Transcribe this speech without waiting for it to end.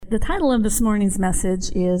The title of this morning's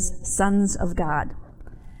message is Sons of God.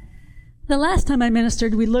 The last time I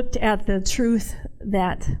ministered, we looked at the truth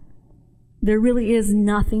that there really is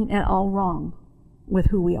nothing at all wrong with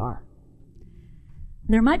who we are.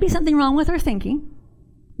 There might be something wrong with our thinking.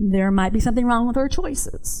 There might be something wrong with our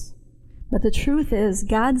choices. But the truth is,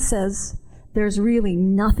 God says there's really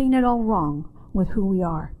nothing at all wrong with who we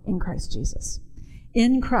are in Christ Jesus.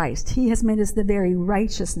 In Christ, He has made us the very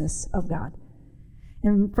righteousness of God.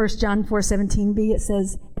 In 1 John 4:17b, it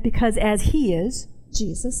says, because as He is,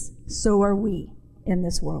 Jesus, so are we in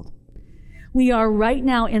this world. We are right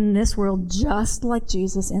now in this world just like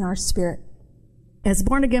Jesus in our spirit. As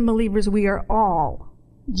born-again believers, we are all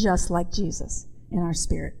just like Jesus in our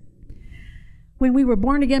spirit. When we were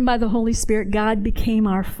born again by the Holy Spirit, God became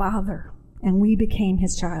our Father, and we became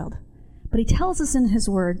His child. But He tells us in His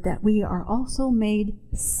Word that we are also made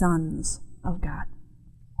sons of God.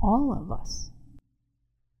 All of us.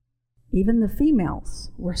 Even the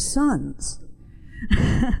females were sons.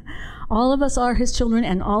 All of us are His children,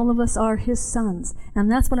 and all of us are His sons.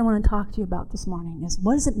 And that's what I want to talk to you about this morning, is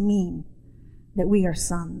what does it mean that we are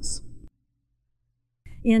sons?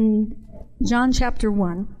 In John chapter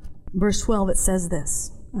 1, verse 12, it says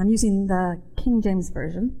this. I'm using the King James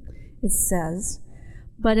Version. It says,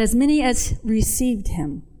 but as many as received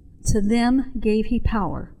Him, to them gave He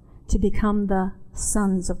power to become the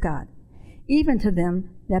sons of God, even to them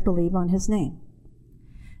that believe on His name.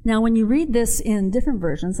 Now, when you read this in different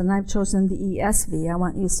versions, and I've chosen the ESV, I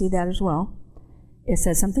want you to see that as well, it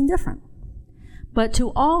says something different. But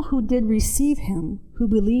to all who did receive Him, who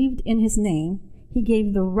believed in His name, He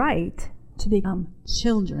gave the right to become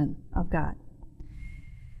children of God.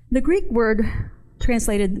 The Greek word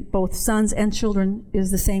translated both sons and children is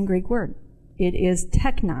the same Greek word. It is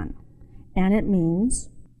teknon, and it means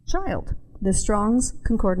child. The Strong's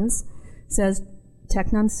Concordance says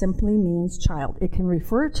teknon simply means child. It can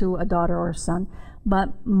refer to a daughter or a son,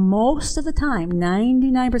 but most of the time,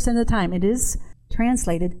 99% of the time, it is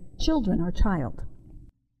translated children or child.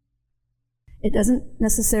 It doesn't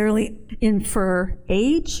necessarily infer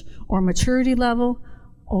age or maturity level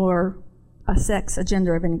or a sex, a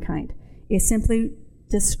gender of any kind. It simply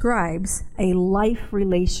describes a life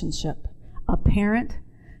relationship, a parent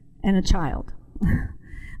and a child.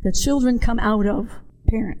 The children come out of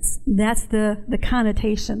parents. That's the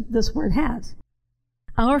connotation this word has.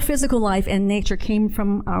 Our physical life and nature came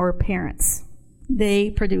from our parents. They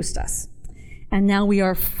produced us. And now we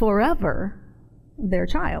are forever their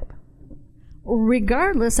child.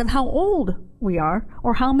 Regardless of how old we are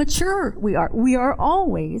or how mature we are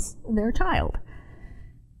always their child.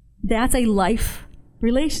 That's a life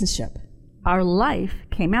relationship. Our life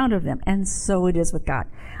came out of them, and so it is with God.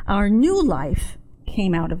 Our new life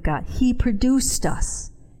came out of God. He produced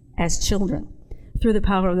us as children through the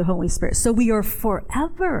power of the Holy Spirit. So we are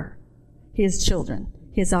forever His children,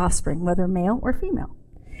 His offspring, whether male or female.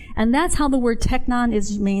 And that's how the word teknon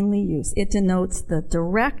is mainly used. It denotes the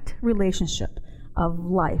direct relationship of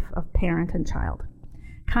life of parent and child.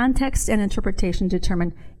 Context and interpretation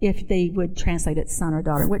determine if they would translate it son or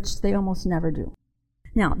daughter, which they almost never do.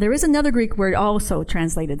 Now, there is another Greek word also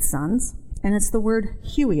translated sons, and it's the word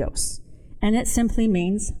huios, and it simply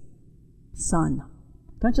means son.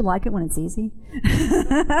 Don't you like it when it's easy?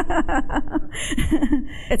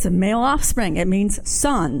 It's a male offspring. It means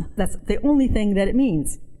son. That's the only thing that it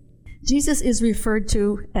means. Jesus is referred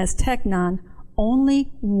to as teknon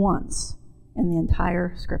only once in the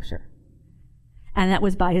entire Scripture. And that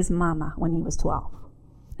was by His mama when He was 12.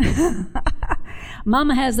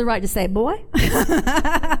 Mama has the right to say, boy,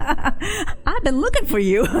 I've been looking for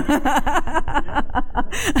you.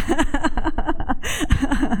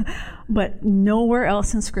 But nowhere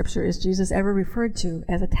else in Scripture is Jesus ever referred to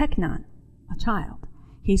as a teknon, a child.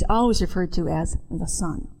 He's always referred to as the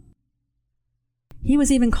Son. He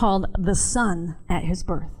was even called the Son at His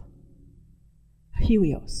birth.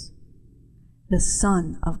 Huios, the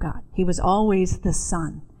Son of God. He was always the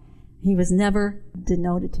Son. He was never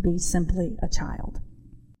denoted to be simply a child.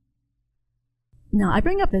 Now, I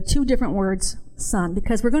bring up the two different words, son,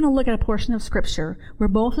 because we're going to look at a portion of Scripture where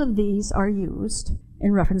both of these are used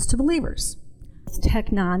in reference to believers. It's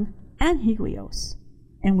teknon and huios,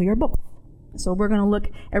 and we are both. So we're going to look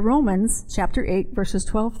at Romans chapter 8, verses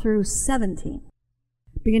 12 through 17.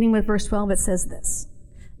 Beginning with verse 12, it says this,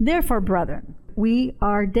 therefore, brethren, we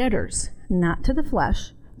are debtors, not to the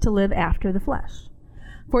flesh, to live after the flesh.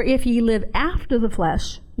 For if ye live after the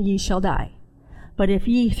flesh, ye shall die. But if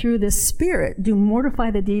ye through the Spirit do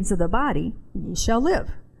mortify the deeds of the body, ye shall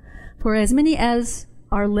live. For as many as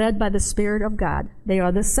are led by the Spirit of God, they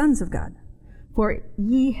are the sons of God. For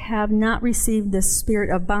ye have not received the spirit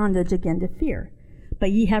of bondage again to fear,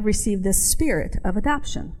 but ye have received the spirit of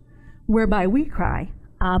adoption, whereby we cry,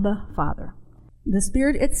 Abba, Father. The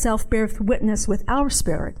Spirit itself beareth witness with our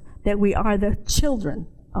spirit that we are the children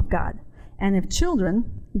of God. And if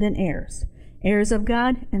children, then heirs, heirs of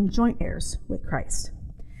God and joint heirs with Christ.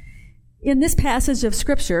 In this passage of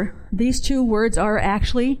Scripture, these two words are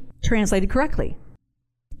actually translated correctly.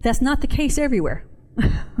 That's not the case everywhere.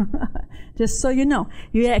 Just so you know.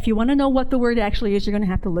 If you want to know what the word actually is, you're going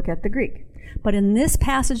to have to look at the Greek. But in this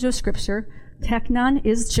passage of Scripture, teknon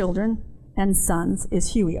is children and sons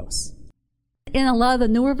is huios. In a lot of the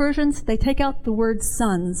newer versions, they take out the word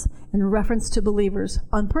sons in reference to believers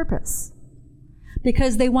on purpose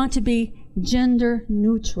because they want to be gender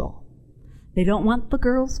neutral. They don't want the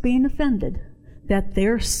girls being offended that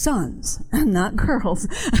they're sons and not girls.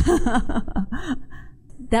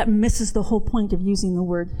 That misses the whole point of using the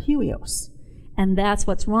word huios. And that's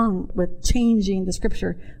what's wrong with changing the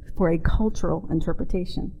Scripture for a cultural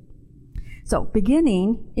interpretation. So,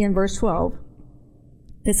 beginning in verse 12,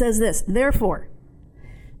 it says this, therefore.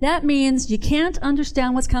 That means you can't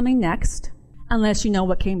understand what's coming next unless you know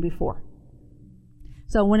what came before.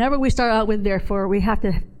 So whenever we start out with therefore, we have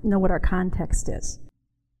to know what our context is.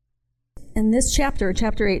 In this chapter,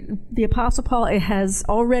 chapter 8, the Apostle Paul has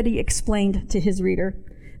already explained to his reader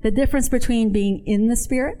the difference between being in the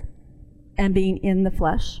Spirit and being in the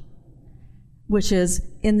flesh, which is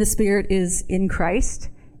in the Spirit is in Christ,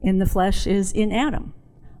 in the flesh is in Adam.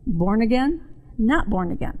 Born again, not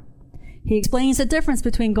born again. He explains the difference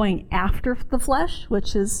between going after the flesh,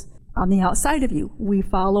 which is on the outside of you. We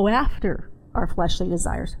follow after our fleshly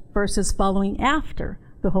desires versus following after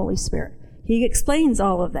the Holy Spirit. He explains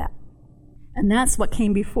all of that. And that's what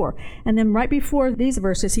came before. And then right before these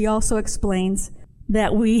verses, he also explains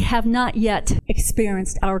that we have not yet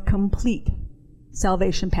experienced our complete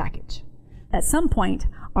salvation package. At some point,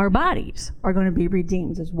 our bodies are going to be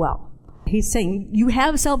redeemed as well. He's saying, you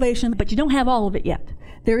have salvation, but you don't have all of it yet.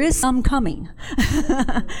 There is some coming.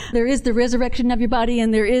 There is the resurrection of your body,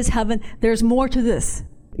 and there is heaven. There's more to this,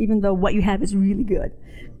 even though what you have is really good.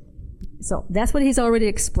 So that's what he's already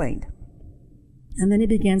explained. And then he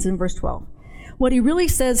begins in verse 12. What he really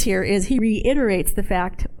says here is he reiterates the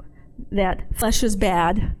fact that flesh is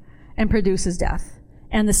bad and produces death,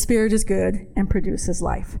 and the Spirit is good and produces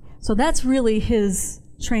life. So that's really his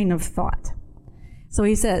train of thought. So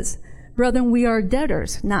he says, brethren, we are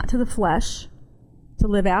debtors, not to the flesh, to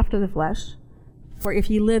live after the flesh. For if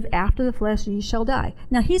ye live after the flesh, ye shall die.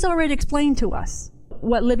 Now, he's already explained to us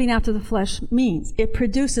what living after the flesh means. It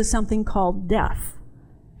produces something called death.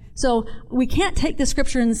 So we can't take the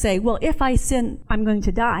Scripture and say, well, if I sin, I'm going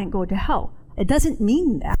to die and go to hell. It doesn't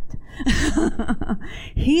mean that.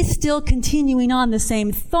 He's still continuing on the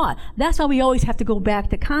same thought. That's why we always have to go back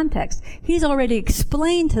to context. He's already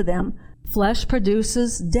explained to them, flesh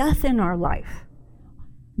produces death in our life.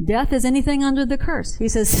 Death is anything under the curse. He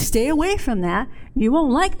says, stay away from that. You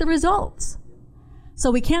won't like the results. So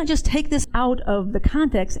we can't just take this out of the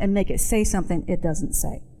context and make it say something it doesn't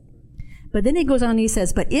say. But then he goes on and he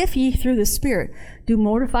says, but if ye through the Spirit do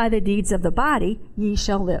mortify the deeds of the body, ye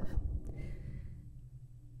shall live.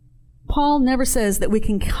 Paul never says that we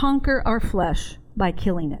can conquer our flesh by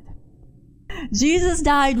killing it. Jesus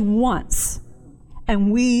died once,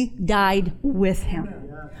 and we died with him.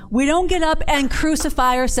 We don't get up and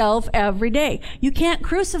crucify ourselves every day. You can't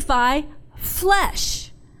crucify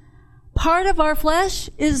flesh. Part of our flesh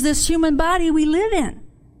is this human body we live in.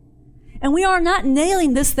 And we are not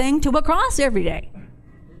nailing this thing to a cross every day.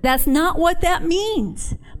 That's not what that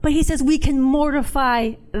means. But he says we can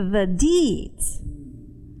mortify the deeds.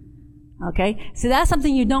 Okay? So that's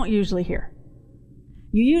something you don't usually hear.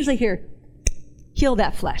 You usually hear, kill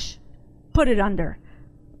that flesh. Put it under.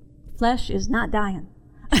 Flesh is not dying.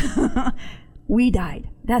 We died.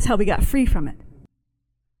 That's how we got free from it.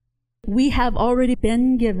 We have already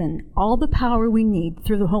been given all the power we need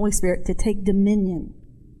through the Holy Spirit to take dominion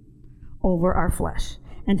over our flesh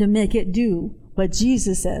and to make it do what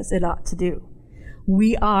Jesus says it ought to do.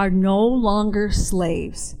 We are no longer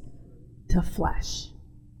slaves to flesh.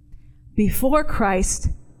 Before Christ,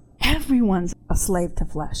 everyone's a slave to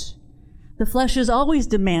flesh. The flesh is always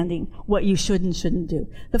demanding what you should and shouldn't do.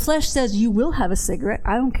 The flesh says you will have a cigarette.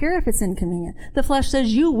 I don't care if it's inconvenient. The flesh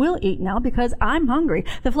says you will eat now because I'm hungry.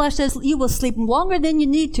 The flesh says you will sleep longer than you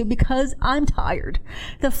need to because I'm tired.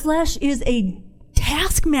 The flesh is a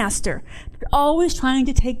taskmaster, always trying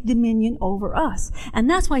to take dominion over us. And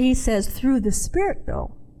that's why he says through the Spirit,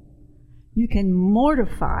 though, you can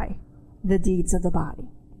mortify the deeds of the body.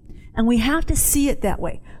 And we have to see it that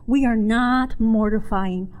way. We are not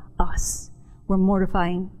mortifying us. we're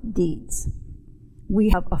mortifying deeds.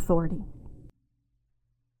 We have authority.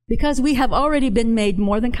 Because we have already been made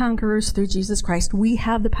more than conquerors through Jesus Christ, we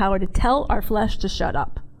have the power to tell our flesh to shut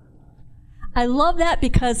up. I love that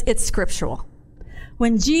because it's scriptural.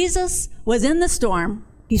 When Jesus was in the storm,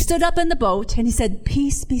 he stood up in the boat and he said,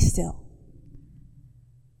 "Peace, be still."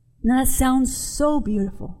 Now that sounds so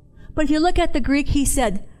beautiful. But if you look at the Greek, he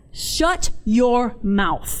said, "Shut your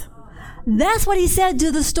mouth." That's what he said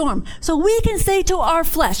to the storm. So we can say to our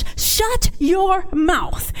flesh, "Shut your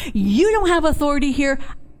mouth. You don't have authority here.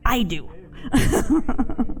 I do."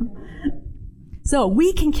 So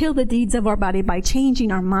we can kill the deeds of our body by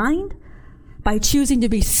changing our mind, by choosing to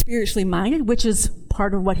be spiritually minded, which is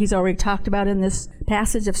part of what he's already talked about in this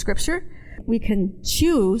passage of Scripture. We can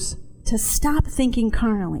choose to stop thinking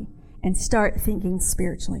carnally and start thinking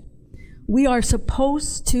spiritually. We are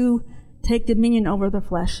supposed to take dominion over the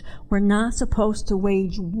flesh. We're not supposed to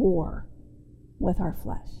wage war with our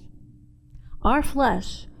flesh. Our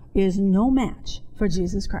flesh is no match for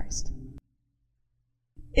Jesus Christ.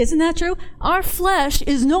 Isn't that true? Our flesh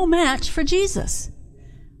is no match for Jesus.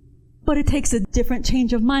 But it takes a different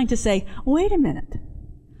change of mind to say, wait a minute,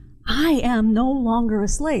 I am no longer a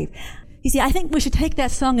slave. You see, I think we should take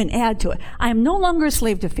that song and add to it. I am no longer a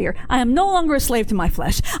slave to fear. I am no longer a slave to my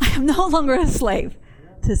flesh. I am no longer a slave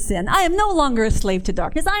to sin. I am no longer a slave to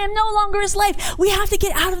darkness. I am no longer a slave. We have to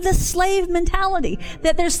get out of this slave mentality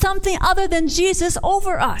that there's something other than Jesus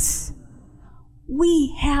over us.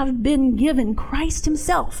 We have been given Christ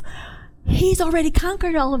himself. He's already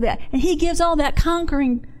conquered all of that, and he gives all that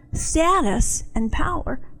conquering status and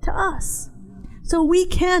power to us. So we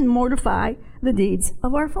can mortify the deeds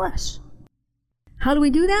of our flesh. How do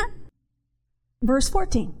we do that? Verse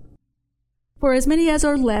 14. For as many as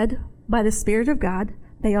are led by the Spirit of God,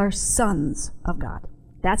 they are sons of God.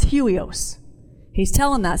 That's huios. He's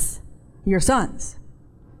telling us, you're sons.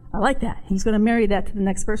 I like that. He's going to marry that to the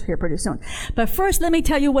next verse here pretty soon. But first, let me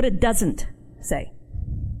tell you what it doesn't say.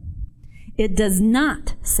 It does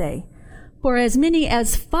not say, for as many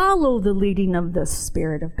as follow the leading of the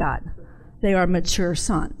Spirit of God, they are mature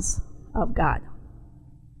sons of God.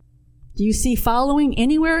 Do you see following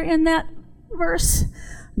anywhere in that verse?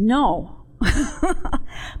 No.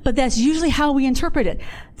 But that's usually how we interpret it.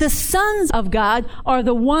 The sons of God are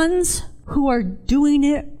the ones who are doing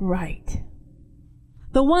it right.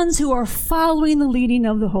 The ones who are following the leading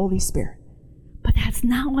of the Holy Spirit. But that's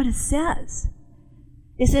not what it says.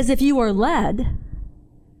 It says if you are led,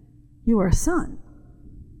 you are a son.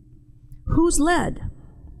 Who's led?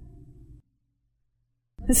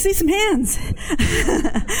 Let's see some hands.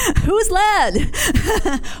 Who's led?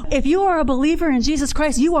 If you are a believer in Jesus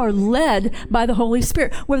Christ, you are led by the Holy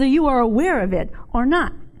Spirit, whether you are aware of it or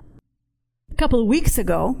not. A couple of weeks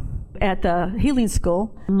ago, at the healing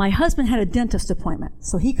school, my husband had a dentist appointment.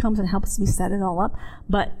 So he comes and helps me set it all up.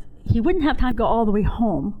 But he wouldn't have time to go all the way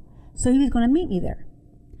home. So he was going to meet me there.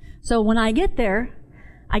 So when I get there,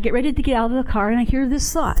 I get ready to get out of the car and I hear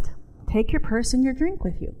this thought. Take your purse and your drink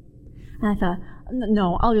with you. And I thought,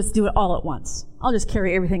 no, I'll just do it all at once. I'll just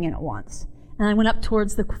carry everything in at once. And I went up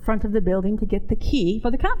towards the front of the building to get the key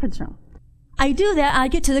for the conference room. I do that. I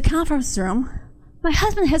get to the conference room. My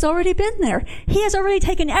husband has already been there. He has already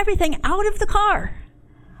taken everything out of the car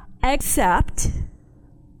except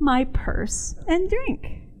my purse and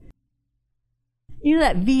drink. You know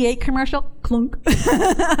that V8 commercial? Clunk.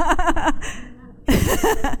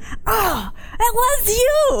 Oh, that was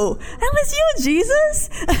you. That was you, Jesus.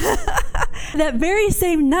 That very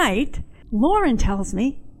same night, Lauren tells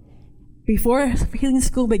me, before healing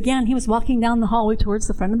school began, he was walking down the hallway towards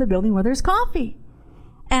the front of the building where there's coffee.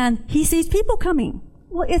 And he sees people coming.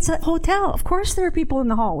 Well, it's a hotel. Of course there are people in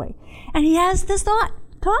the hallway. And he has this thought,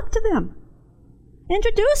 talk to them.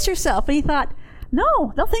 Introduce yourself. And he thought,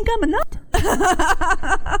 no, they'll think I'm a nut.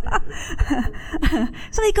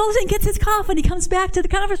 So he goes and gets his coffee and he comes back to the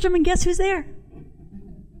conference room and guess who's there?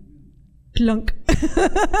 Clunk.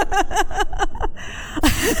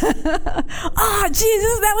 Oh,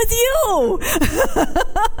 Jesus, that was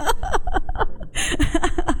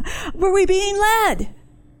you. Were we being led?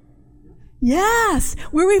 Yes.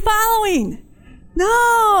 Were we following?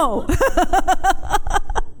 No.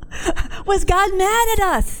 Was God mad at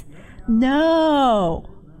us? No.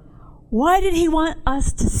 Why did he want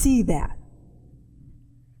us to see that?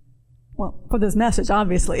 Well, for this message,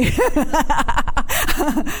 obviously.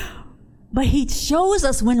 But he shows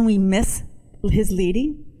us when we miss his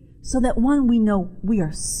leading, so that one, we know we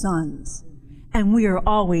are sons and we are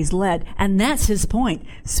always led. And that's his point.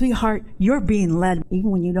 Sweetheart, you're being led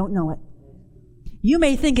even when you don't know it. You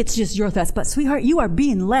may think it's just your thoughts, but sweetheart, you are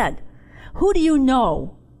being led. Who do you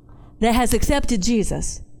know that has accepted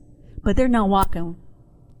Jesus, but they're not walking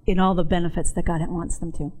in all the benefits that God wants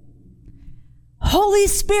them to. Holy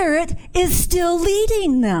Spirit is still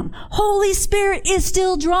leading them. Holy Spirit is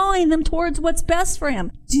still drawing them towards what's best for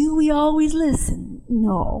Him. Do we always listen?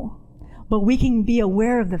 No. But we can be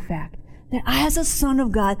aware of the fact that as a son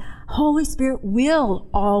of God, Holy Spirit will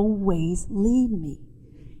always lead me,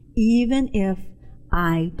 even if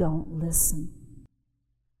I don't listen.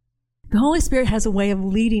 The Holy Spirit has a way of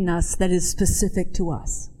leading us that is specific to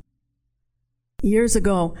us. Years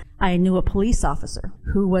ago, I knew a police officer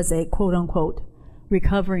who was a quote-unquote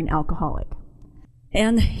recovering alcoholic.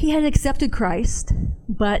 And he had accepted Christ,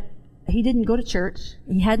 but he didn't go to church.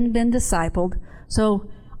 He hadn't been discipled. So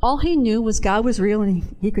all he knew was God was real and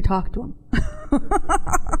he could talk to him.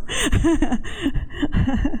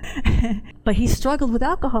 But he struggled with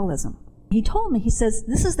alcoholism. He told me, he says,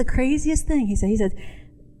 this is the craziest thing. He said,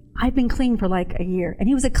 I've been clean for like a year. And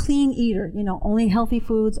he was a clean eater, only healthy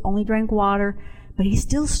foods, only drank water. But he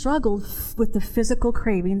still struggled with the physical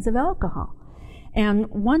cravings of alcohol. And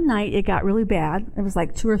one night it got really bad. It was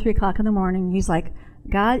like 2 or 3 o'clock in the morning. He's like,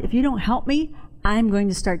 God, if you don't help me, I'm going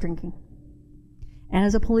to start drinking. And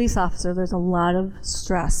as a police officer, there's a lot of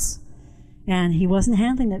stress. And he wasn't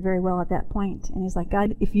handling it very well at that point. And he's like,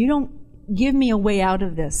 God, if you don't give me a way out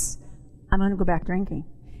of this, I'm going to go back drinking.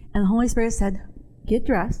 And the Holy Spirit said, get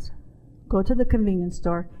dressed, go to the convenience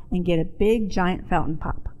store, and get a big, giant fountain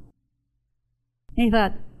pop. And he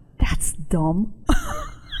thought, that's dumb.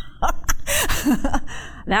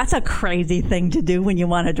 That's a crazy thing to do when you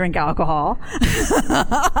want to drink alcohol.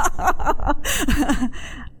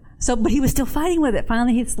 But he was still fighting with it.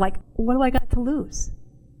 Finally, he's like, what do I got to lose?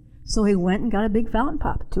 So he went and got a big fountain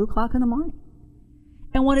pop at 2 o'clock in the morning.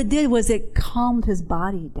 And what it did was it calmed his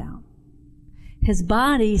body down. His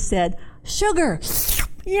body said, sugar,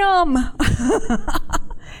 yum.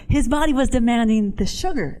 His body was demanding the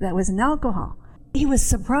sugar that was in alcohol. He was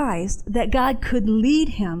surprised that God could lead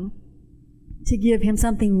him to give him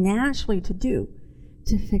something naturally to do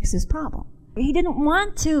to fix his problem. He didn't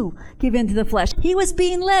want to give in to the flesh. He was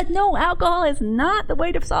being led. No, alcohol is not the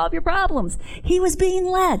way to solve your problems. He was being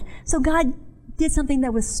led. So God did something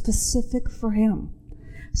that was specific for him.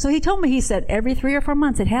 So he told me, he said, every 3 or 4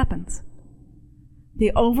 months it happens.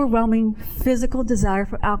 The overwhelming physical desire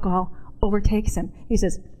for alcohol overtakes him. He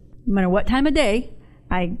says, no matter what time of day,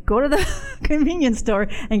 I go to the convenience store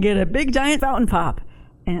and get a big giant fountain pop,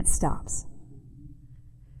 and it stops.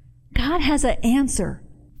 God has an answer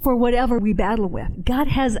for whatever we battle with. God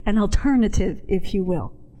has an alternative, if you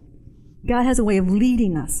will. God has a way of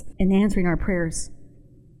leading us and answering our prayers,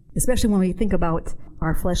 especially when we think about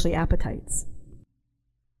our fleshly appetites.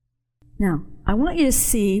 Now, I want you to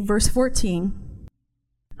see verse 14.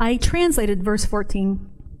 I translated verse 14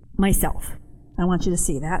 myself. I want you to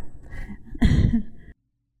see that.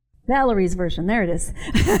 Valerie's version, there it is.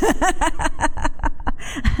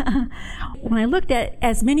 When I looked at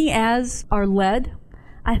as many as are led,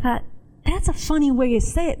 I thought, that's a funny way to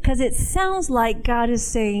say it, because it sounds like God is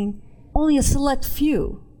saying only a select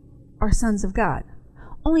few are sons of God.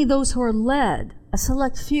 Only those who are led, a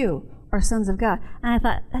select few, are sons of God. And I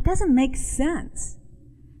thought, that doesn't make sense.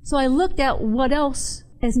 So I looked at what else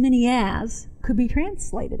as many as could be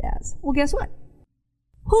translated as. Well, guess what?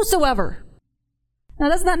 Whosoever. Now,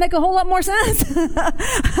 doesn't that make a whole lot more sense?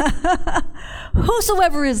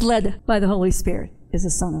 Whosoever is led by the Holy Spirit is a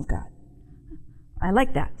son of God. I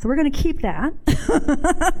like that. So we're going to keep that.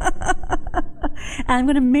 And I'm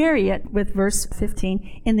going to marry it with verse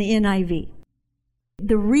 15 in the NIV.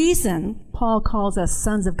 The reason Paul calls us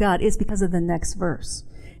sons of God is because of the next verse.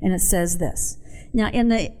 And it says this. Now, in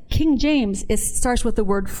the King James, it starts with the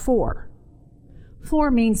word for. For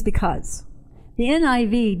means because. The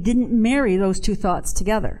NIV didn't marry those two thoughts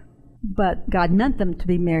together, but God meant them to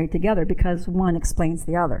be married together because one explains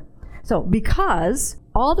the other. So, because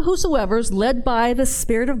all the whosoever's led by the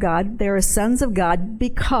Spirit of God, they are sons of God,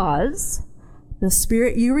 because the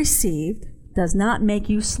Spirit you received does not make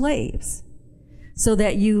you slaves, so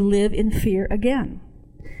that you live in fear again.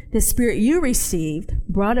 The Spirit you received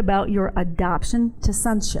brought about your adoption to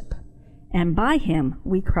sonship, and by him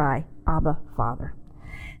we cry, Abba, Father.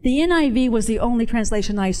 The NIV was the only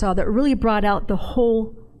translation I saw that really brought out the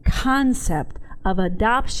whole concept of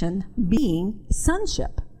adoption being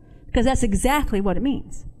sonship, because that's exactly what it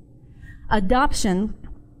means. Adoption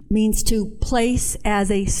means to place as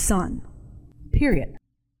a son, period.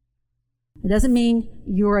 It doesn't mean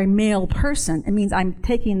you're a male person. It means I'm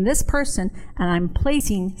taking this person and I'm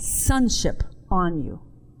placing sonship on you.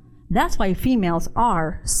 That's why females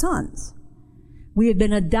are sons. We have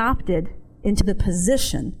been adopted into the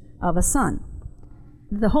position of a son.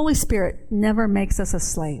 the Holy Spirit never makes us a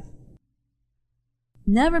slave.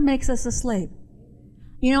 Never makes us a slave.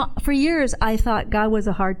 You know, for years I thought God was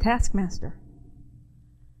a hard taskmaster.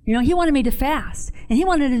 You know, he wanted me to fast, and he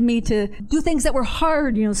wanted me to do things that were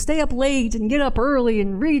hard, you know, stay up late and get up early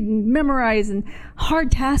and read and memorize, and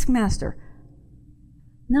hard taskmaster.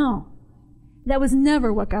 No, that was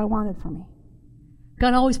never what God wanted for me.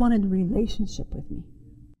 God always wanted a relationship with me.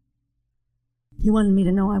 He wanted me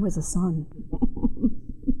to know I was a son.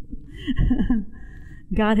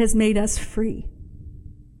 God has made us free,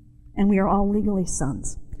 and we are all legally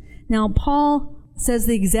sons. Now, Paul says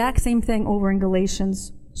the exact same thing over in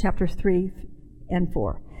Galatians chapter 3 and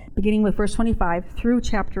 4, beginning with verse 25 through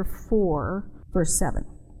chapter 4, verse 7.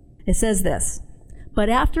 It says this, "But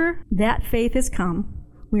after that faith has come,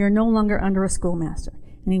 we are no longer under a schoolmaster."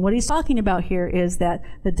 And what he's talking about here is that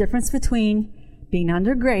the difference between being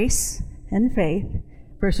under grace and faith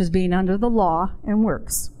versus being under the law and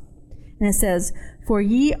works. And it says, "For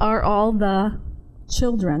ye are all the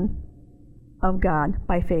children of God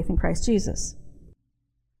by faith in Christ Jesus."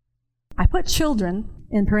 I put children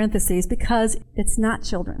in parentheses because it's not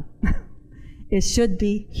children. It should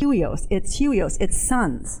be huios. It's huios. It's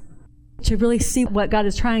sons. To really see what God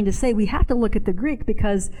is trying to say, we have to look at the Greek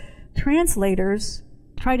because translators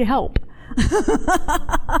try to help. I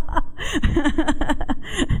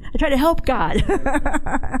try to help God.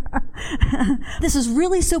 This is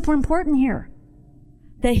really super important here,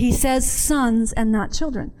 that he says sons and not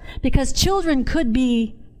children. Because children could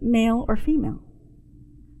be male or female,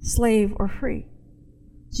 slave or free,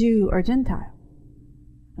 Jew or Gentile.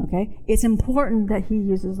 Okay? It's important that he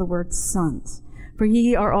uses the word sons. "For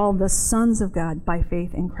ye are all the sons of God by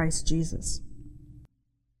faith in Christ Jesus.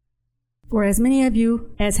 For as many of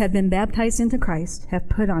you as have been baptized into Christ have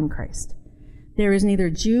put on Christ. There is neither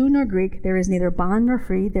Jew nor Greek, there is neither bond nor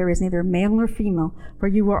free, there is neither male nor female, for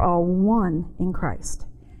you are all one in Christ."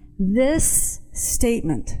 This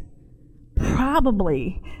statement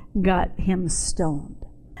probably got him stoned.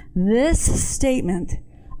 This statement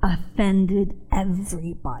offended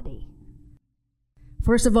everybody.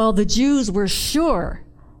 First of all, the Jews were sure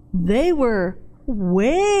they were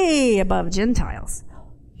way above Gentiles.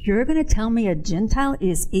 You're going to tell me a Gentile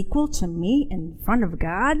is equal to me in front of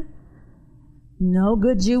God? No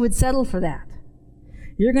good Jew would settle for that.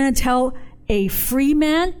 You're going to tell a free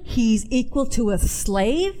man he's equal to a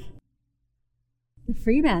slave? The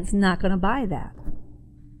free man's not going to buy that.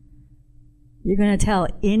 You're going to tell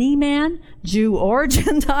any man, Jew or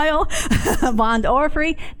Gentile, bond or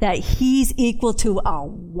free, that he's equal to a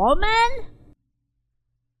woman?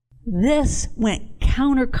 This went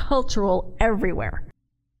countercultural everywhere.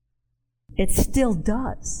 It still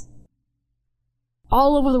does.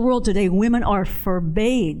 All over the world today, women are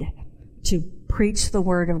forbade to preach the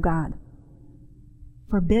Word of God.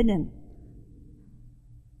 Forbidden.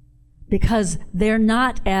 Because they're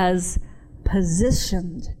not as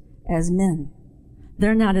positioned as men.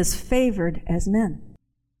 They're not as favored as men.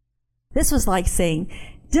 This was like saying,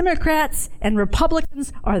 Democrats and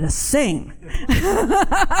Republicans are the same.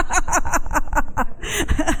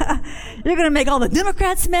 You're going to make all the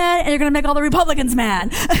Democrats mad, and you're going to make all the Republicans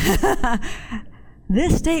mad.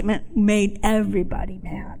 This statement made everybody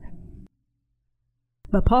mad.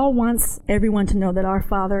 But Paul wants everyone to know that our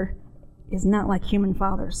Father is not like human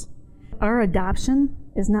fathers. Our adoption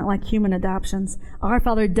is not like human adoptions. Our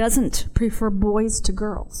Father doesn't prefer boys to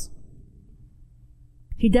girls.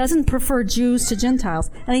 He doesn't prefer Jews to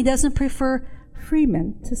Gentiles, and he doesn't prefer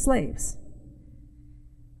freemen to slaves.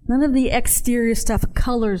 None of the exterior stuff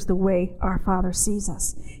colors the way our Father sees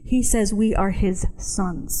us. He says we are his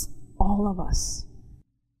sons, all of us.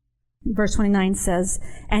 Verse 29 says,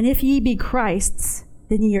 "And if ye be Christ's,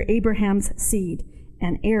 then ye are Abraham's seed,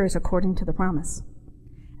 and heirs according to the promise.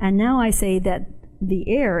 And now I say that the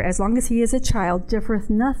heir, as long as he is a child, differeth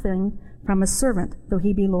nothing from a servant, though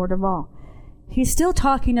he be Lord of all." He's still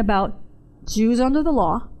talking about Jews under the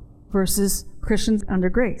law versus Christians under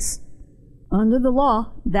grace. Under the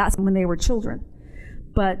law, that's when they were children,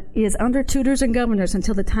 but is under tutors and governors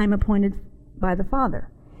until the time appointed by the Father.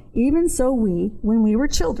 Even so we, when we were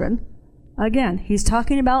children, again, he's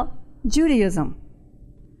talking about Judaism,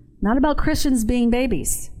 not about Christians being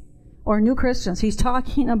babies or new Christians. He's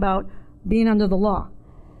talking about being under the law.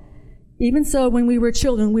 Even so, when we were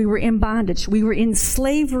children, we were in bondage. We were in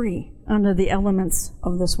slavery under the elements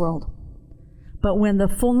of this world. But when the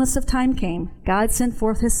fullness of time came, God sent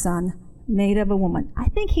forth his Son, made of a woman. I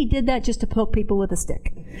think he did that just to poke people with a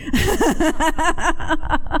stick.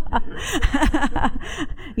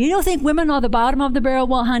 You don't think women are the bottom of the barrel?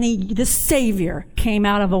 Well, honey, the Savior came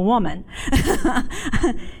out of a woman.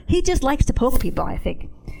 He just likes to poke people, I think.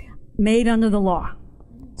 Made under the law,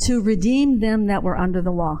 to redeem them that were under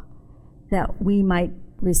the law, that we might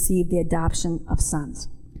receive the adoption of sons.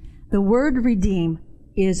 The word redeem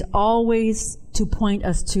is always to point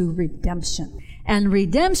us to redemption. And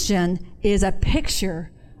redemption is a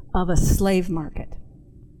picture of a slave market.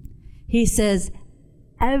 He says,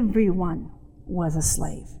 everyone was a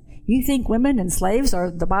slave. You think women and slaves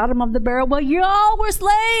are the bottom of the barrel? Well, you all were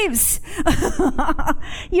slaves.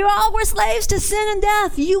 You all were slaves to sin and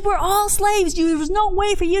death. You were all slaves. There was no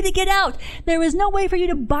way for you to get out. There was no way for you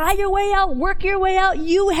to buy your way out, work your way out.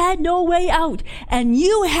 You had no way out. And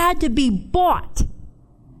you had to be bought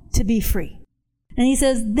to be free. And he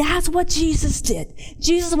says, that's what Jesus did.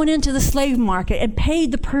 Jesus went into the slave market and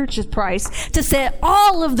paid the purchase price to set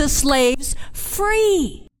all of the slaves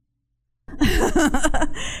free.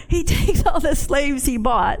 He takes all the slaves he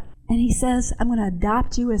bought and he says, I'm going to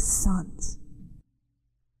adopt you as sons.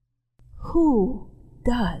 Who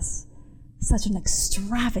does such an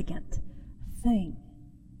extravagant thing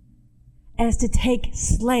as to take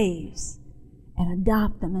slaves and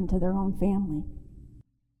adopt them into their own family?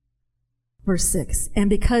 Verse 6, and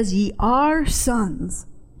because ye are sons,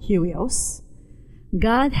 huios,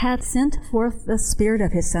 God hath sent forth the Spirit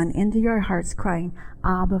of his Son into your hearts, crying,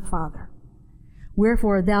 Abba, Father.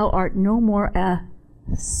 Wherefore thou art no more a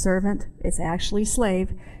servant, it's actually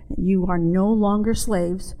slave. You are no longer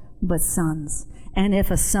slaves, but sons. And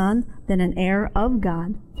if a son, then an heir of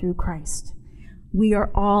God through Christ. We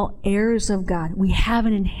are all heirs of God. We have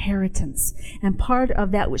an inheritance. And part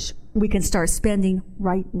of that which we can start spending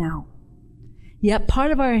right now. Yep,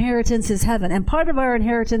 part of our inheritance is heaven. And part of our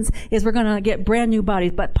inheritance is we're going to get brand new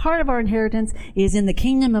bodies. But part of our inheritance is in the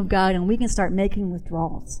kingdom of God, and we can start making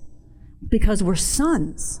withdrawals. Because we're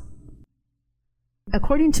sons.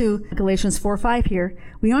 According to Galatians 4:5 here,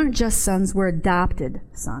 we aren't just sons, we're adopted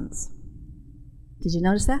sons. Did you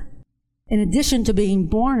notice that? In addition to being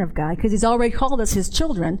born of God, because he's already called us his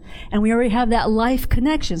children, and we already have that life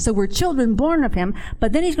connection. So we're children born of him,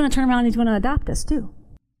 but then he's going to turn around and he's going to adopt us too.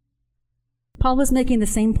 Paul was making the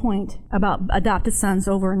same point about adopted sons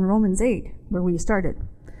over in Romans 8, where we started.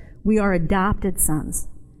 We are adopted sons.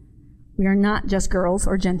 We are not just girls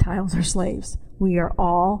or Gentiles or slaves. We are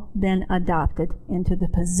all been adopted into the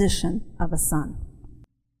position of a son.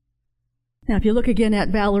 Now, if you look again at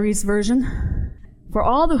Valerie's version, for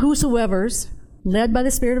all the whosoever's led by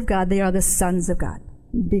the Spirit of God, they are the sons of God,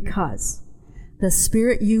 because the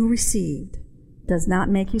Spirit you received does not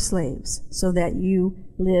make you slaves, so that you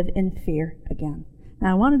live in fear again.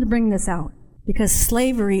 Now, I wanted to bring this out because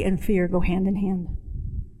slavery and fear go hand in hand.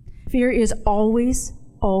 Fear is always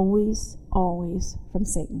from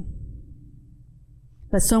Satan.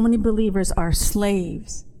 But so many believers are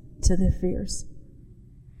slaves to their fears.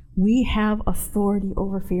 We have authority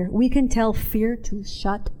over fear. We can tell fear to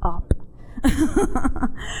shut up.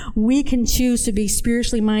 We can choose to be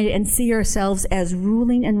spiritually minded and see ourselves as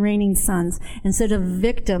ruling and reigning sons instead of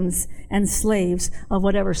victims and slaves of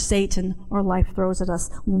whatever Satan or life throws at us.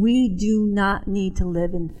 We do not need to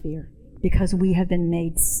live in fear because we have been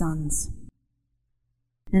made sons.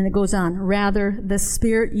 And it goes on, rather, the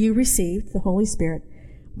Spirit you received, the Holy Spirit,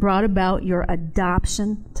 brought about your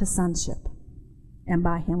adoption to sonship. And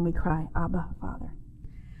by him we cry, Abba, Father.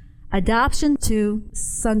 Adoption to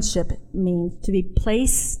sonship means to be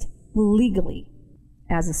placed legally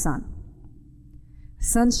as a son.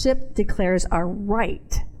 Sonship declares our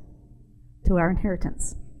right to our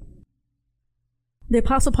inheritance. The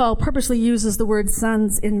Apostle Paul purposely uses the word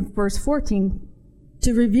sons in verse 14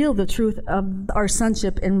 to reveal the truth of our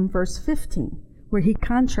sonship in verse 15, where he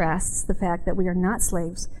contrasts the fact that we are not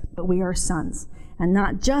slaves, but we are sons. And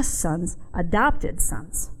not just sons, adopted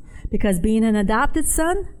sons. Because being an adopted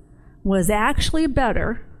son was actually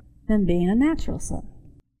better than being a natural son.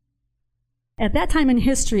 At that time in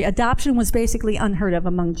history, adoption was basically unheard of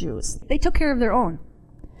among Jews. They took care of their own.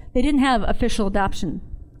 They didn't have official adoption.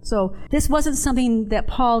 So this wasn't something that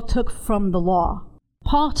Paul took from the law.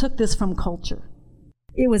 Paul took this from culture.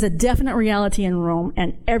 It was a definite reality in Rome,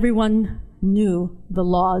 and everyone knew the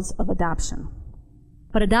laws of adoption.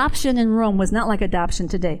 But adoption in Rome was not like adoption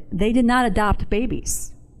today. They did not adopt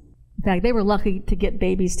babies. In fact, they were lucky to get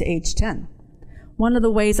babies to age 10. One of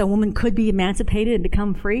the ways a woman could be emancipated and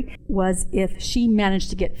become free was if she managed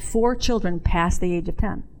to get 4 children past the age of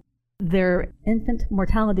 10. Their infant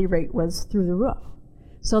mortality rate was through the roof.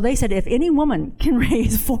 So they said, if any woman can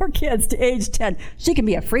raise 4 kids to age 10, she can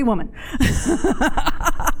be a free woman.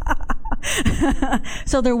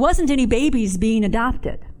 So there wasn't any babies being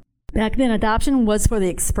adopted. Back then, adoption was for the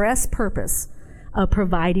express purpose of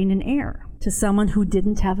providing an heir to someone who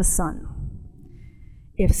didn't have a son.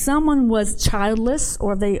 If someone was childless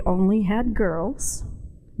or they only had girls,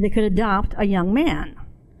 they could adopt a young man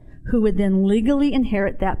who would then legally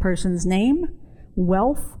inherit that person's name,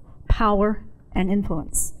 wealth, power, and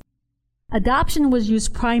influence. Adoption was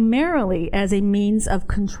used primarily as a means of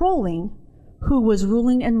controlling who was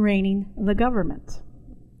ruling and reigning the government.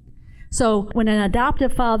 So when an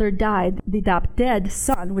adoptive father died, the adopted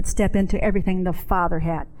son would step into everything the father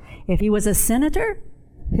had. If he was a senator,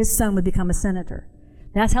 his son would become a senator.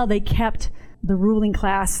 That's how they kept the ruling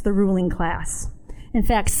class. In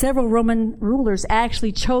fact, several Roman rulers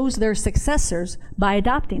actually chose their successors by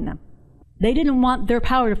adopting them. They didn't want their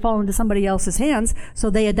power to fall into somebody else's hands, so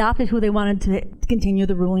they adopted who they wanted to continue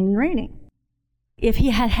the ruling and reigning. If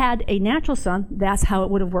he had had a natural son, that's how it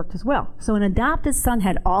would have worked as well. So an adopted son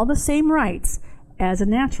had all the same rights as a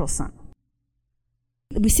natural son.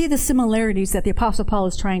 We see the similarities that the Apostle Paul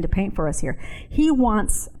is trying to paint for us here. He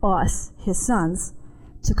wants us, his sons,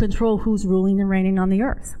 to control who's ruling and reigning on the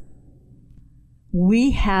earth.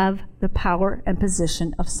 We have the power and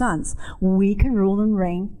position of sons. We can rule and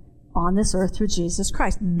reign on this earth through Jesus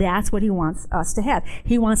Christ. That's what he wants us to have.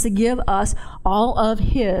 He wants to give us all of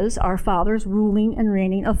his, our Father's, ruling and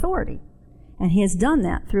reigning authority. And he has done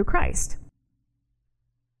that through Christ.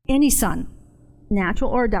 Any son,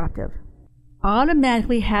 natural or adoptive,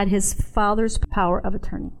 automatically had his father's power of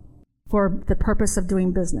attorney for the purpose of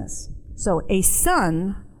doing business. So a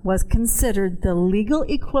son was considered the legal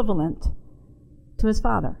equivalent to his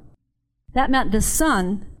father. That meant the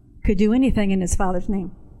son could do anything in his father's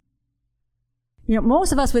name. You know,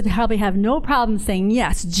 most of us would probably have no problem saying,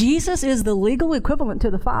 yes, Jesus is the legal equivalent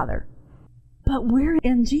to the Father. But we're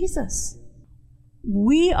in Jesus.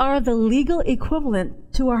 We are the legal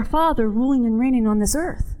equivalent to our Father ruling and reigning on this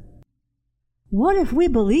earth. What if we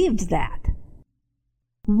believed that?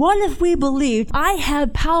 What if we believed I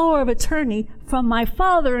have power of attorney from my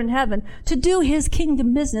Father in heaven to do his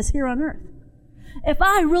kingdom business here on earth? If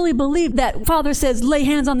I really believed that Father says, lay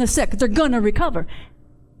hands on the sick, they're going to recover,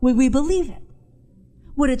 would we believe it?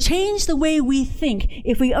 Would it change the way we think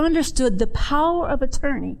if we understood the power of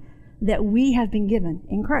attorney that we have been given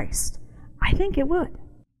in Christ? I think it would.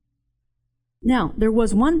 Now, there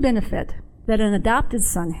was one benefit that an adopted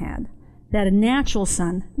son had that a natural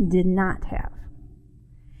son did not have.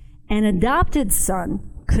 An adopted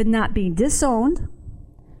son could not be disowned,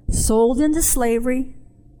 sold into slavery,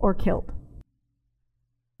 or killed.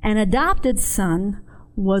 An adopted son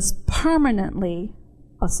was permanently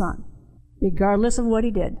a son, regardless of what he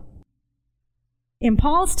did. In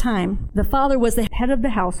Paul's time, the father was the head of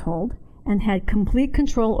the household and had complete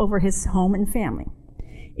control over his home and family.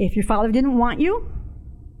 If your father didn't want you,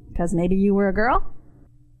 because maybe you were a girl,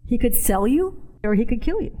 he could sell you or he could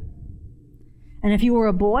kill you. And if you were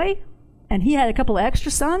a boy and he had a couple of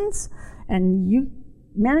extra sons and you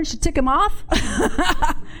managed to tick him off,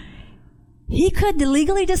 he could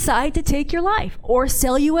legally decide to take your life or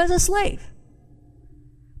sell you as a slave.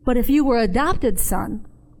 But if you were an adopted son,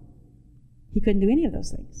 he couldn't do any of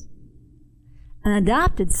those things. An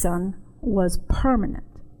adopted son was permanent.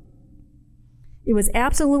 It was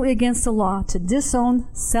absolutely against the law to disown,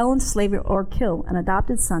 sell into slavery, or kill an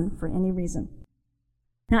adopted son for any reason.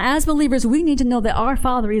 Now, as believers, we need to know that our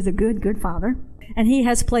Father is a good, good Father, and he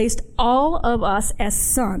has placed all of us as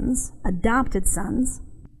sons, adopted sons,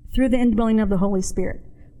 through the indwelling of the Holy Spirit.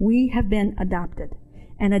 We have been adopted,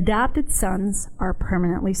 and adopted sons are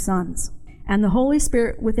permanently sons. And the Holy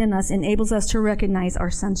Spirit within us enables us to recognize our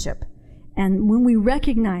sonship. And when we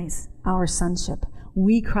recognize our sonship,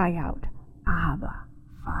 we cry out, Abba,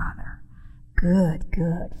 Father, good,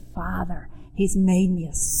 good Father. He's made me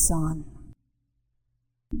a son.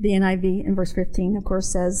 The NIV in verse 15, of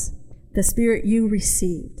course, says, the Spirit you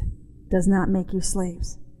received does not make you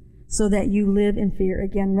slaves, so that you live in fear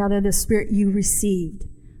again. Rather, the Spirit you received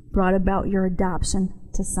brought about your adoption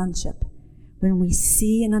to sonship. When we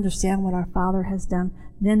see and understand what our Father has done,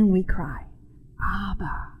 then we cry,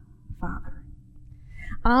 Abba, Father.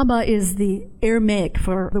 Abba is the Aramaic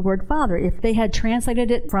for the word Father. If they had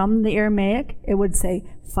translated it from the Aramaic, it would say,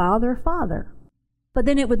 Father, Father. But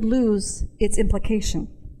then it would lose its implication.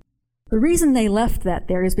 The reason they left that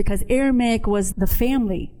there is because Aramaic was the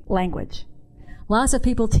family language. Lots of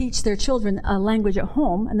people teach their children a language at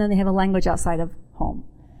home, and then they have a language outside of home.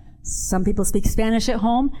 Some people speak Spanish at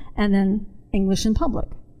home, and then English in public.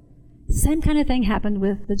 Same kind of thing happened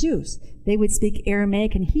with the Jews. They would speak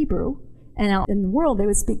Aramaic and Hebrew, and out in the world they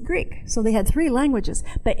would speak Greek. So they had three languages.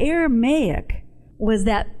 But Aramaic was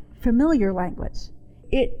that familiar language.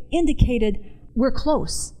 It indicated we're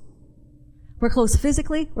close. We're close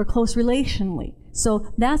physically, we're close relationally.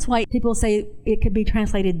 So that's why people say it could be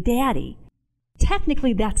translated daddy.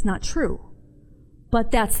 Technically, that's not true.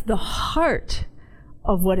 But that's the heart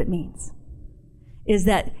of what it means, is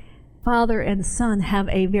that father and son have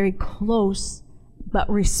a very close but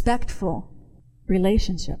respectful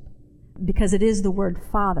relationship, because it is the word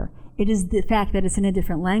father. It is the fact that it's in a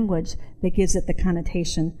different language that gives it the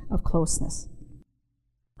connotation of closeness.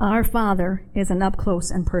 Our Father is an up-close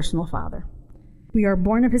and personal Father. We are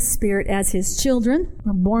born of His Spirit as His children.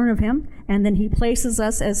 We're born of Him, and then He places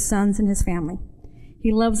us as sons in His family.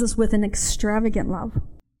 He loves us with an extravagant love.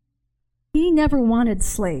 He never wanted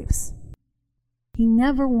slaves. He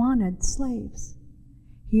never wanted slaves.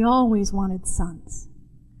 He always wanted sons.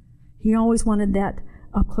 He always wanted that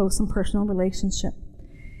up-close and personal relationship.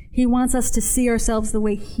 He wants us to see ourselves the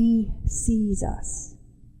way He sees us,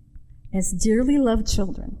 as dearly loved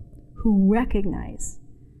children who recognize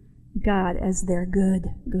God as their good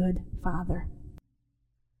Father.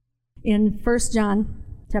 In 1 John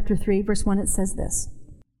chapter 3, verse 1, it says this,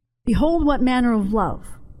 "Behold what manner of love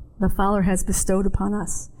the Father has bestowed upon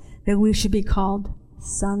us, that we should be called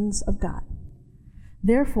sons of God.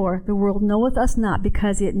 Therefore the world knoweth us not,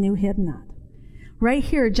 because it knew Him not." Right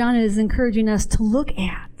here, John is encouraging us to look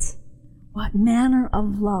at what manner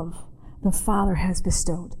of love the Father has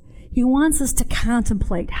bestowed. He wants us to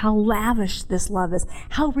contemplate how lavish this love is,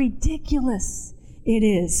 how ridiculous it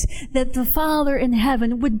is that the Father in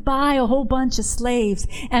heaven would buy a whole bunch of slaves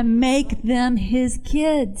and make them His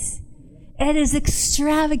kids. It is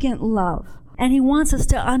extravagant love. And He wants us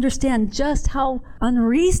to understand just how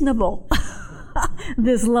unreasonable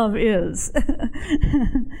this love is.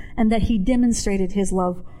 And that He demonstrated His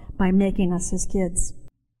love by making us His kids.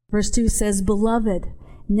 Verse 2 says, "Beloved,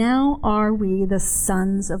 now are we the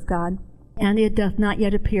sons of God, and it doth not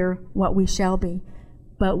yet appear what we shall be.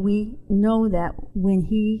 But we know that when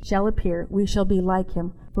He shall appear, we shall be like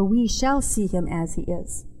Him, for we shall see Him as He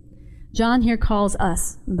is." John here calls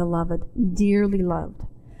us beloved, dearly loved.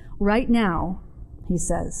 Right now, he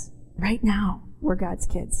says, right now, we're God's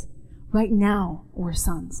kids. Right now, we're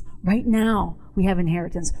sons. Right now, we have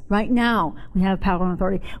inheritance. Right now, we have power and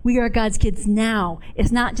authority. We are God's kids now.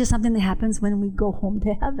 It's not just something that happens when we go home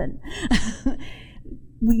to heaven.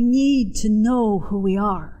 We need to know who we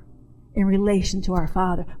are in relation to our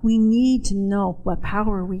Father. We need to know what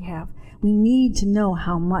power we have. We need to know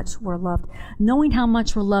how much we're loved. Knowing how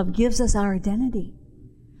much we're loved gives us our identity,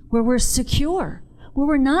 where we're secure, where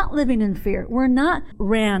we're not living in fear. We're not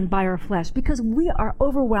ran by our flesh, because we are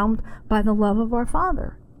overwhelmed by the love of our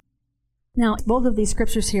Father. Now, both of these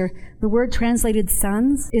scriptures here, the word translated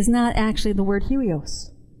sons is not actually the word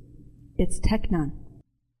huios. It's teknon.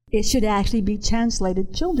 It should actually be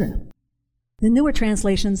translated children. The newer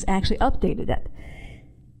translations actually updated it.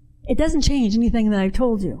 It doesn't change anything that I've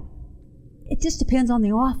told you. It just depends on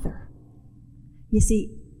the author. You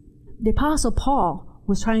see, the Apostle Paul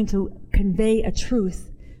was trying to convey a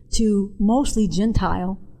truth to mostly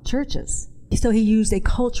Gentile churches. So he used a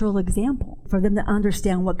cultural example for them to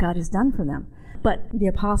understand what God has done for them. But the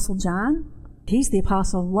Apostle John, he's the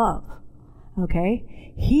apostle of love,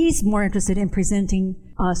 okay? He's more interested in presenting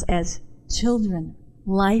us as children,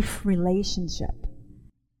 life relationship.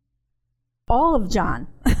 All of John,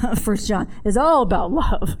 1 John, is all about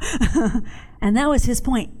love. And that was his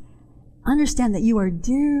point. Understand that you are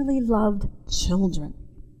dearly loved children.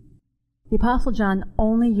 The Apostle John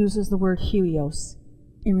only uses the word huios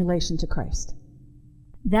in relation to Christ.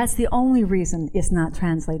 That's the only reason it's not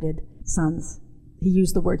translated sons. He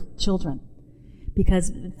used the word children.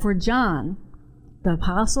 Because for John, the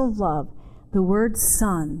apostle of love, the word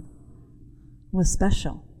son was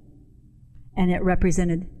special. And it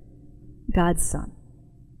represented God's Son,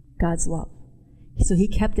 God's love. So he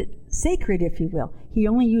kept it sacred, if you will. He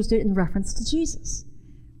only used it in reference to Jesus.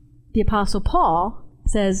 The Apostle Paul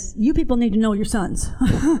says, you people need to know your sons.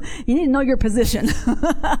 You need to know your position.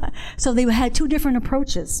 So they had two different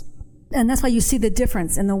approaches. And that's why you see the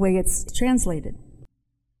difference in the way it's translated.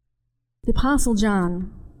 The Apostle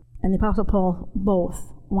John and the Apostle Paul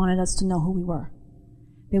both wanted us to know who we were,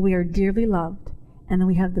 that we are dearly loved, and that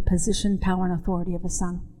we have the position, power, and authority of a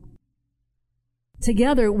son.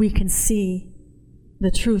 Together, we can see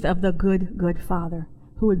the truth of the good Father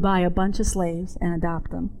who would buy a bunch of slaves and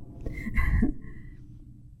adopt them.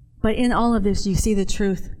 But in all of this, you see the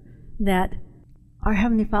truth that our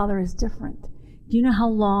Heavenly Father is different. Do you know how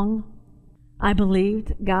long I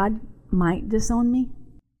believed God might disown me?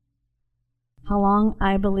 How long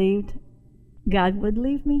I believed God would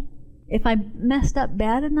leave me if I messed up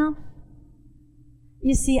bad enough?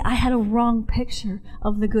 You see, I had a wrong picture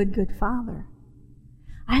of the good Father.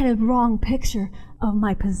 I had a wrong picture of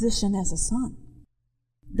my position as a son.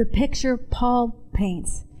 The picture Paul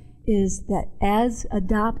paints is that as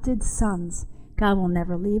adopted sons, God will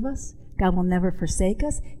never leave us. God will never forsake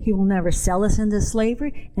us. He will never sell us into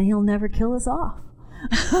slavery, and He'll never kill us off.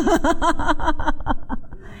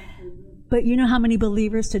 But you know how many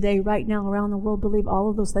believers today, right now, around the world, believe all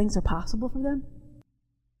of those things are possible for them?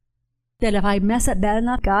 That if I mess up bad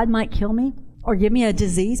enough, God might kill me or give me a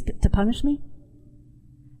disease to punish me?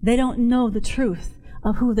 They don't know the truth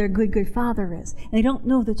of who their good Father is. And they don't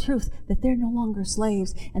know the truth that they're no longer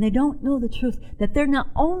slaves. And they don't know the truth that they're not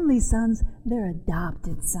only sons, they're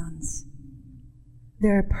adopted sons.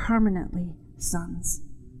 They're permanently sons.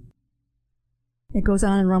 It goes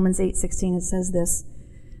on in Romans 8:16. It says this,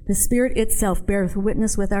 "The Spirit itself beareth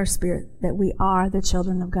witness with our spirit that we are the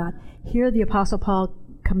children of God." Here the Apostle Paul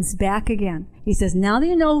comes back again. He says, now that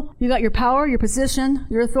you know you got your power, your position,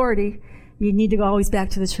 your authority, you need to go always back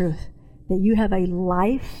to the truth, that you have a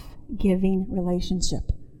life-giving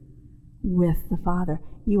relationship with the Father.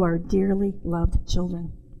 You are dearly loved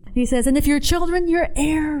children. He says, and if you're children, you're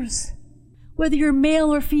heirs. Whether you're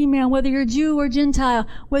male or female, whether you're Jew or Gentile,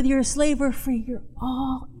 whether you're slave or free, you're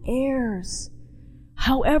all heirs.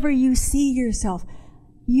 However you see yourself,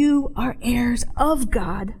 you are heirs of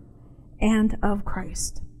God and of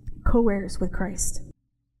Christ, co-heirs with Christ.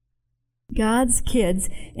 God's kids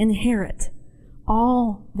inherit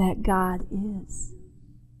all that God is.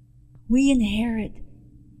 We inherit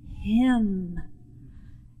Him,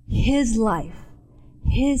 His life,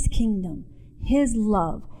 His kingdom, His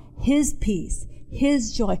love, His peace,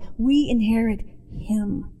 His joy. We inherit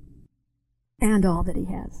Him and all that He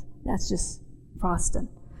has. That's just frosting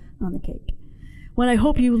on the cake. What I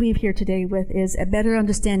hope you leave here today with is a better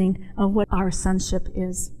understanding of what our sonship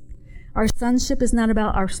is. Our sonship is not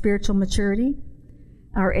about our spiritual maturity,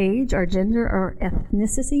 our age, our gender, our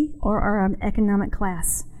ethnicity, or our economic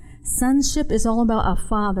class. Sonship is all about a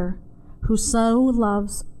Father who so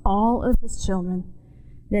loves all of His children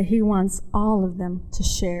that He wants all of them to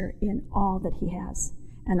share in all that He has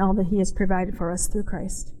and all that He has provided for us through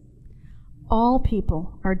Christ. All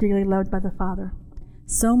people are dearly loved by the Father,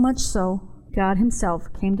 so much so God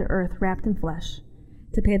Himself came to earth wrapped in flesh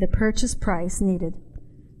to pay the purchase price needed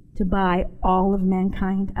to buy all of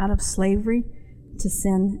mankind out of slavery to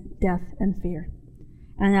sin, death, and fear.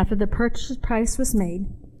 And after the purchase price was made,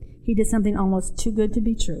 He did something almost too good to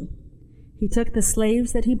be true. He took the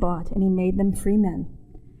slaves that He bought and He made them free men.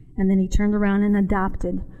 And then He turned around and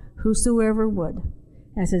adopted whosoever would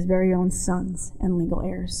as His very own sons and legal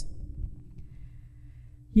heirs.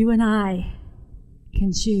 You and I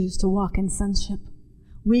can choose to walk in sonship.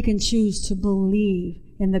 We can choose to believe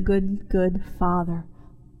in the good Father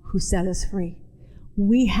who set us free.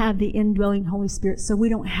 We have the indwelling Holy Spirit, so we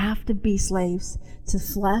don't have to be slaves to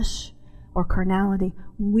flesh or carnality.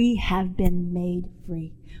 We have been made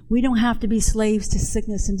free. We don't have to be slaves to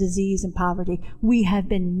sickness and disease and poverty. We have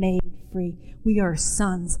been made free. We are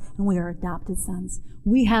sons, and we are adopted sons.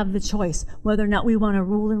 We have the choice whether or not we want to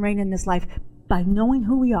rule and reign in this life by knowing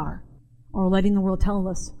who we are or letting the world tell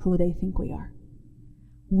us who they think we are.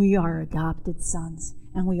 We are adopted sons,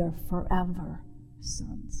 and we are forever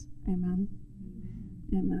sons. Amen.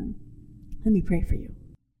 Amen. Let me pray for you.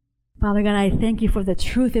 Father God, I thank You for the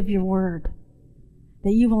truth of Your word,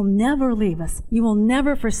 that You will never leave us. You will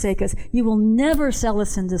never forsake us. You will never sell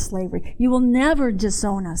us into slavery. You will never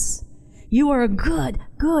disown us. You are a good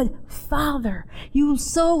Father. You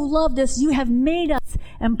so loved us. You have made us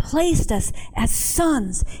and placed us as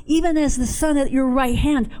sons, even as the Son at Your right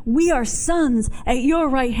hand. We are sons at Your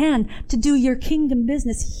right hand to do Your kingdom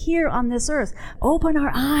business here on this earth. Open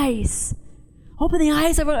our eyes. Open the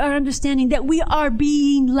eyes of our understanding that we are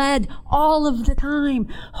being led all of the time.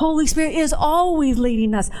 Holy Spirit is always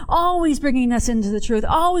leading us, always bringing us into the truth,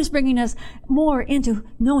 always bringing us more into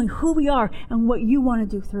knowing who we are and what You want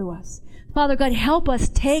to do through us. Father God, help us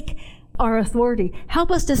take our authority.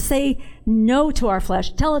 Help us to say no to our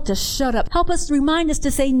flesh. Tell it to shut up. Help us remind us to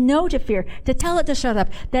say no to fear, to tell it to shut up,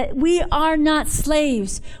 that we are not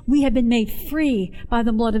slaves. We have been made free by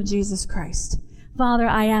the blood of Jesus Christ. Father,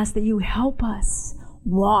 I ask that You help us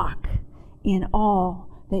walk in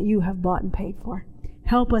all that You have bought and paid for.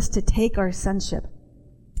 Help us to take our sonship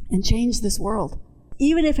and change this world.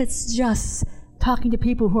 Even if it's just talking to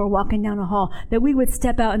people who are walking down a hall, that we would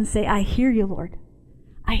step out and say, I hear You, Lord.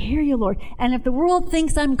 I hear You, Lord. And if the world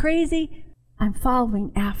thinks I'm crazy, I'm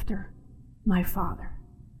following after my Father.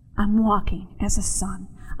 I'm walking as a son.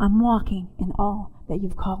 I'm walking in all that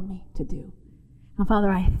You've called me to do. And Father,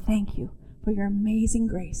 I thank You for Your amazing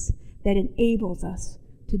grace that enables us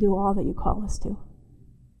to do all that You call us to.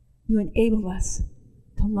 You enable us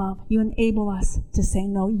to love. You enable us to say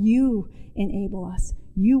no. You enable us.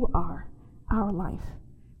 You are our life.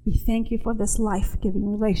 We thank you for this life-giving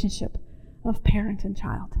relationship of parent and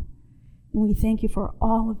child. And we thank you for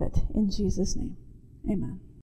all of it in Jesus' name. Amen.